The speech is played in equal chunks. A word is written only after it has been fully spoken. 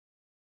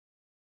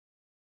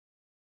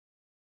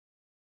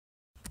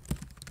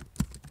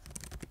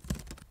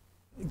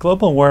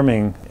Global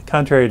warming,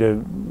 contrary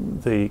to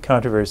the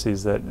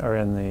controversies that are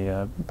in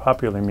the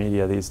popular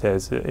media these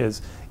days,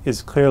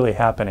 is clearly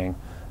happening.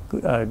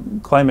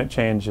 Climate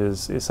change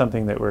is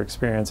something that we're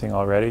experiencing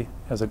already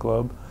as a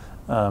globe.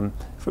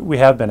 We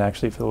have been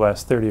actually for the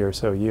last 30 or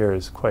so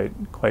years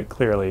quite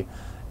clearly,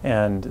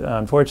 and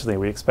unfortunately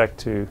we expect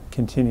to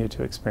continue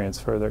to experience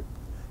further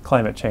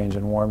climate change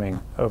and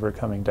warming over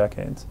coming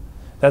decades.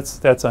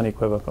 That's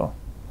unequivocal.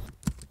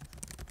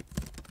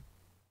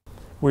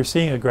 We're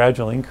seeing a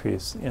gradual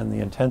increase in the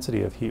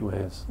intensity of heat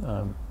waves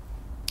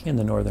in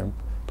the northern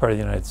part of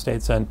the United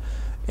States, and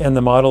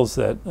the models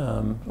that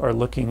are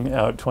looking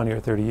out 20 or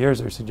 30 years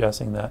are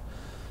suggesting that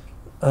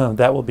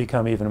that will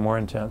become even more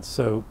intense.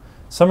 So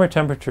summer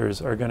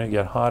temperatures are going to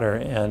get hotter,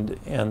 and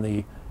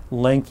the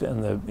length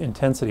and the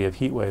intensity of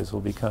heat waves will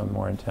become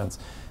more intense.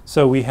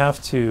 So we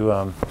have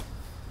to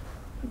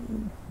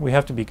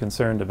be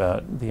concerned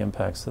about the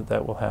impacts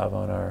that will have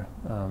on our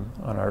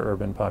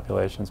urban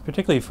populations,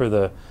 particularly for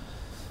the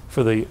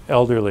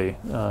elderly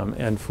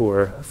and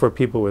for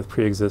people with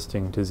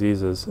pre-existing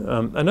diseases.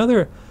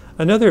 Another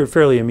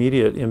fairly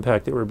immediate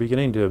impact that we're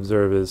beginning to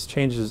observe is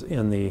changes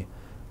in the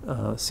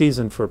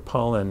season for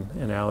pollen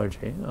and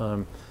allergy.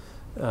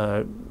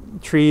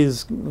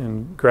 Trees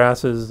and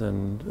grasses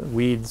and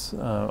weeds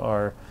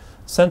are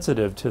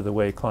sensitive to the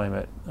way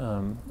climate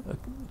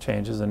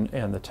changes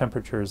and the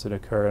temperatures that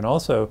occur, and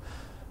also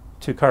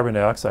to carbon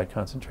dioxide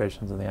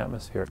concentrations in the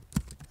atmosphere.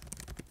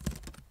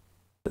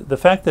 The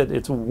fact that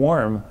it's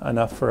warm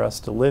enough for us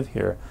to live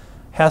here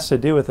has to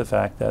do with the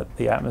fact that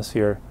the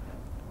atmosphere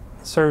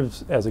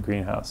serves as a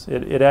greenhouse.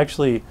 It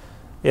actually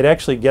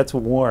gets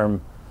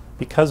warm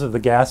because of the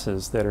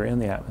gases that are in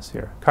the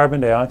atmosphere. Carbon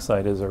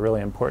dioxide is a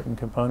really important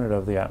component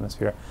of the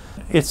atmosphere.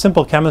 It's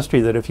simple chemistry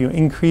that if you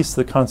increase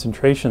the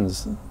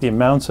concentrations, the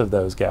amounts of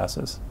those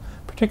gases,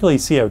 particularly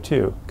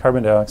CO2,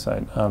 carbon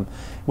dioxide,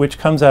 which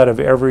comes out of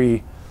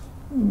every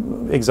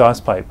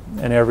exhaust pipe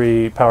and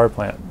every power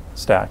plant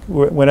stack.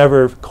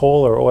 Whenever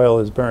coal or oil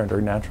is burned, or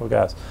natural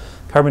gas,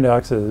 carbon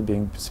dioxide is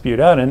being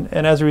spewed out, and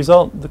as a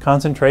result the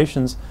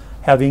concentrations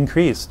have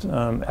increased.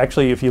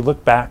 Actually, if you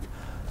look back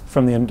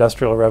from the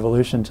Industrial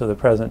Revolution to the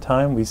present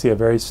time, we see a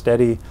very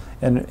steady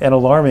and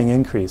alarming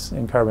increase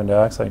in carbon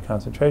dioxide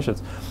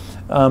concentrations.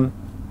 A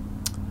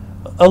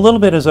little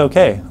bit is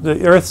okay.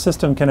 The Earth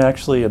system can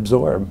actually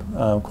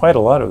absorb quite a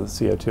lot of the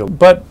CO2,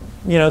 but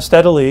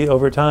steadily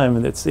over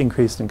time it's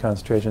increased in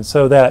concentration,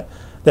 so that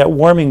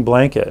warming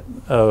blanket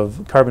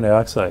of carbon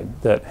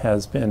dioxide that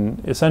has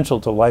been essential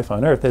to life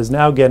on Earth is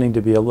now getting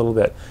to be a little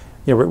bit,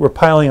 we're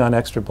piling on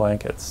extra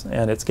blankets,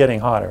 and it's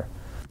getting hotter.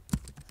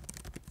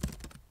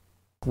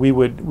 We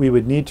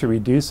would need to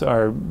reduce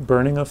our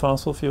burning of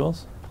fossil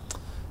fuels,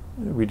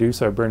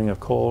 reduce our burning of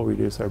coal,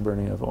 reduce our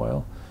burning of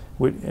oil.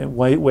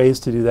 Ways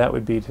to do that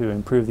would be to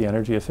improve the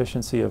energy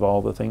efficiency of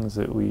all the things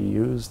that we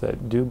use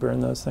that do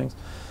burn those things.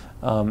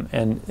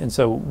 And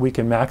so we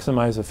can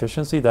maximize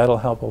efficiency. That'll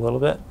help a little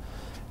bit.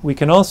 We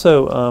can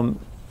also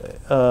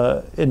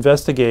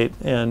investigate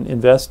and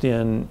invest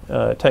in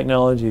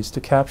technologies to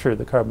capture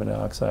the carbon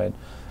dioxide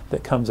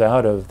that comes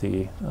out of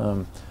the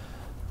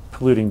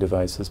polluting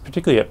devices,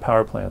 particularly at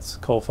power plants,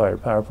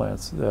 coal-fired power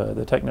plants.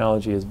 The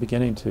technology is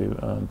beginning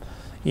to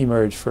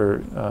emerge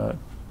for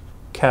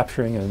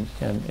capturing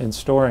and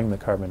storing the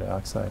carbon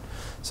dioxide.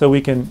 So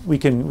we can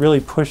really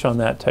push on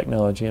that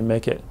technology and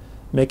make it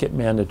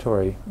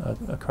mandatory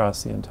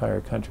across the entire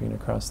country and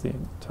across the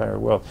entire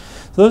world.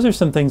 So those are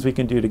some things we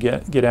can do to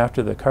get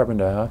after the carbon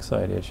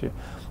dioxide issue.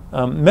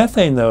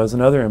 Methane, though, is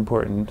another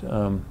important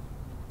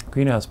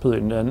greenhouse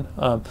pollutant,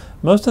 and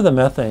most of the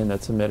methane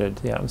that's emitted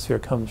to the atmosphere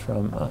comes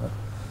from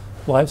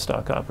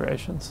livestock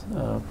operations.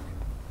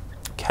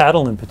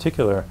 Cattle in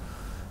particular,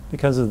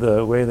 because of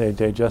the way they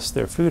digest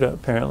their food,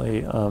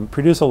 apparently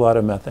produce a lot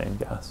of methane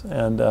gas.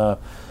 And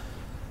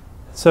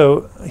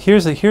so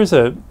here's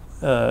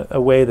a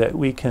way that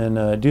we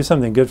can do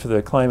something good for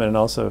the climate and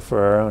also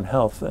for our own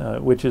health,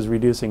 which is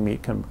reducing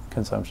meat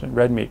consumption,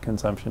 red meat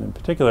consumption in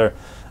particular,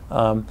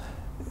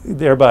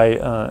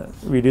 thereby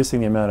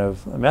reducing the amount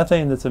of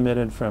methane that's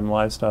emitted from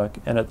livestock,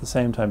 and at the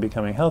same time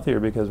becoming healthier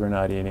because we're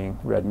not eating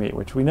red meat,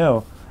 which we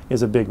know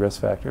is a big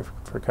risk factor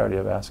for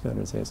cardiovascular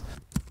disease.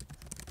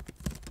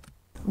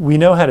 We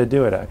know how to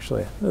do it,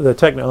 actually. The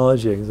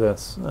technology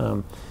exists.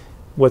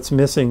 What's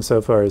missing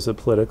so far is a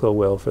political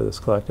will for this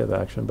collective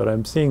action, but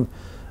I'm seeing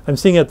at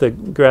the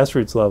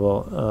grassroots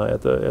level,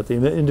 at the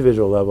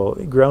individual level,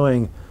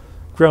 growing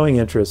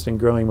interest and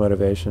growing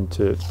motivation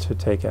to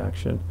take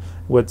action.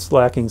 What's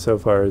lacking so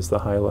far is the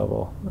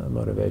high-level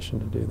motivation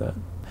to do that.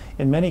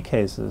 In many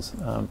cases,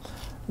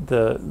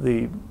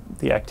 the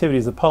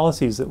activities, the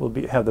policies that will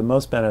have the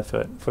most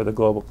benefit for the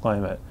global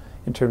climate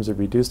in terms of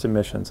reduced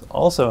emissions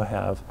also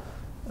have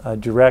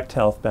direct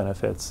health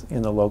benefits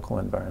in the local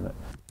environment.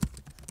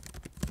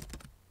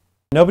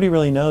 Nobody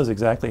really knows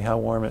exactly how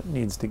warm it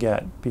needs to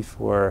get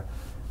before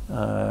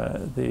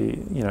the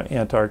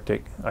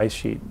Antarctic ice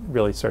sheet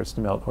really starts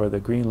to melt, or the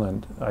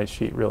Greenland ice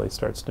sheet really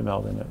starts to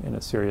melt in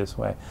a serious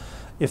way.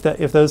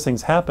 If those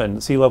things happen,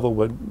 sea level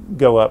would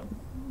go up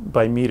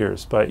by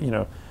meters, by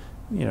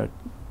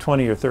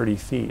 20 or 30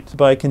 feet.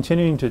 By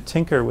continuing to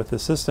tinker with the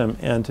system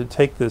and to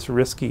take this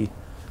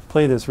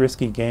play this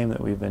risky game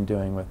that we've been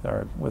doing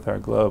with our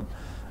globe,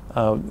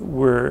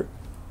 we're,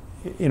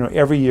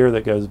 every year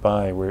that goes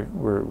by,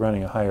 we're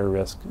running a higher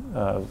risk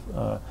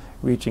of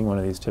reaching one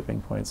of these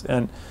tipping points.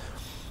 And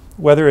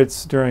whether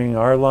it's during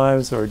our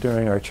lives or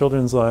during our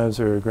children's lives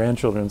or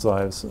grandchildren's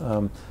lives,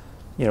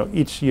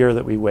 each year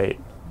that we wait,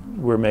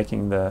 we're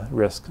making the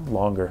risk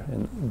longer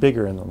and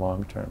bigger in the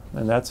long term.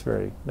 And that's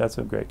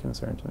of great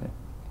concern to me.